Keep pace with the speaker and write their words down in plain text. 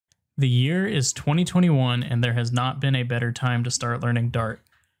The year is 2021, and there has not been a better time to start learning Dart.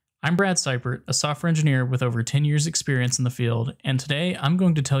 I'm Brad Seipert, a software engineer with over 10 years experience in the field, and today I'm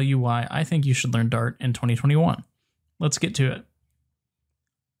going to tell you why I think you should learn Dart in 2021. Let's get to it.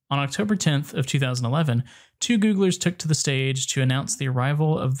 On October 10th of 2011, two Googlers took to the stage to announce the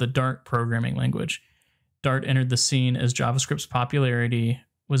arrival of the Dart programming language. Dart entered the scene as JavaScript's popularity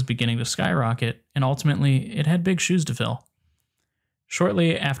was beginning to skyrocket, and ultimately it had big shoes to fill.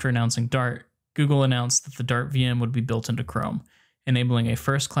 Shortly after announcing Dart, Google announced that the Dart VM would be built into Chrome, enabling a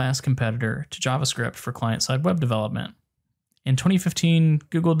first-class competitor to JavaScript for client-side web development. In 2015,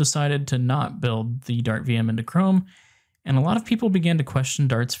 Google decided to not build the Dart VM into Chrome, and a lot of people began to question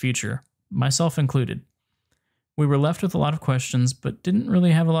Dart's future, myself included. We were left with a lot of questions, but didn't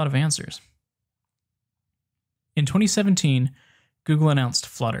really have a lot of answers. In 2017, Google announced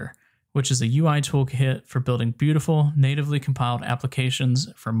Flutter, which is a UI toolkit for building beautiful, natively compiled applications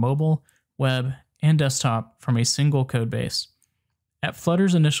for mobile, web, and desktop from a single codebase. At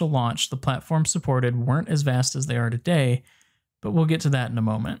Flutter's initial launch, the platforms supported weren't as vast as they are today, but we'll get to that in a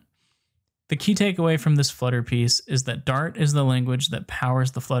moment. The key takeaway from this Flutter piece is that Dart is the language that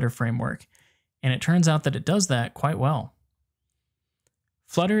powers the Flutter framework, and it turns out that it does that quite well.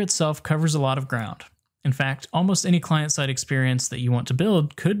 Flutter itself covers a lot of ground. In fact, almost any client-side experience that you want to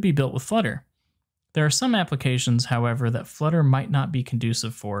build could be built with Flutter. There are some applications, however, that Flutter might not be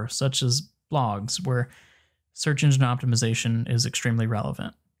conducive for, such as blogs, where search engine optimization is extremely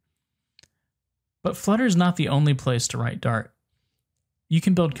relevant. But Flutter is not the only place to write Dart. You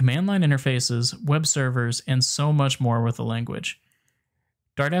can build command line interfaces, web servers, and so much more with the language.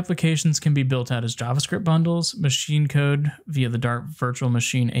 Dart applications can be built out as JavaScript bundles, machine code via the Dart virtual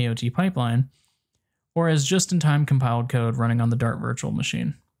machine AOT pipeline, or as just-in-time compiled code running on the Dart virtual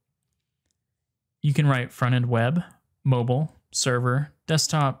machine. You can write front-end web, mobile, server,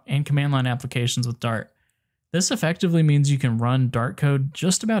 desktop, and command line applications with Dart. This effectively means you can run Dart code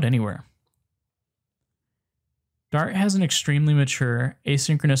just about anywhere. Dart has an extremely mature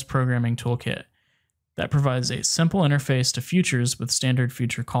asynchronous programming toolkit that provides a simple interface to features with standard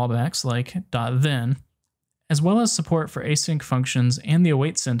feature callbacks like .then, as well as support for async functions and the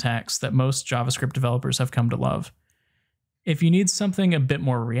await syntax that most JavaScript developers have come to love. If you need something a bit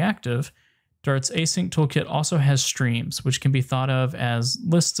more reactive, Dart's async toolkit also has streams, which can be thought of as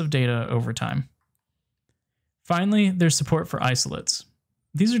lists of data over time. Finally, there's support for isolates.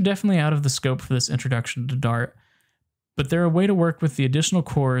 These are definitely out of the scope for this introduction to Dart, but they're a way to work with the additional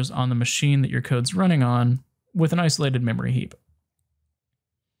cores on the machine that your code's running on with an isolated memory heap.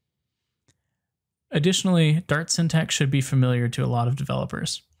 Additionally, Dart syntax should be familiar to a lot of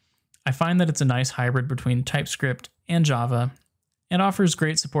developers. I find that it's a nice hybrid between TypeScript and Java, and offers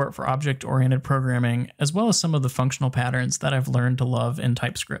great support for object-oriented programming, as well as some of the functional patterns that I've learned to love in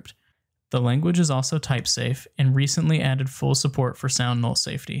TypeScript. The language is also type-safe, and recently added full support for sound null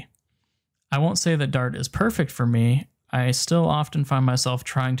safety. I won't say that Dart is perfect for me. I still often find myself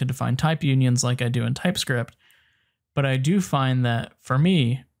trying to define type unions like I do in TypeScript, but I do find that, for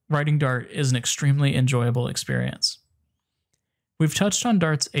me, writing Dart is an extremely enjoyable experience. We've touched on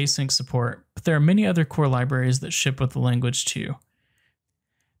Dart's async support, but there are many other core libraries that ship with the language too.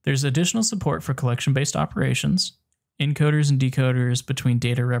 There's additional support for collection-based operations, encoders and decoders between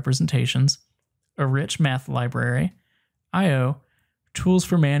data representations, a rich math library, I/O, tools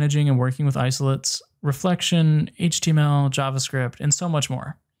for managing and working with isolates, reflection, HTML, JavaScript, and so much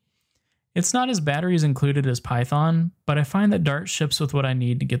more. It's not as batteries included as Python, but I find that Dart ships with what I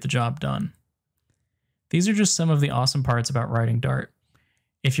need to get the job done. These are just some of the awesome parts about writing Dart.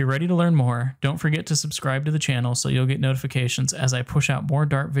 If you're ready to learn more, don't forget to subscribe to the channel so you'll get notifications as I push out more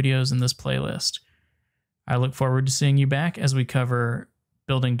Dart videos in this playlist. I look forward to seeing you back as we cover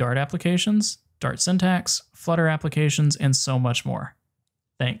building Dart applications, Dart syntax, Flutter applications, and so much more.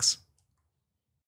 Thanks.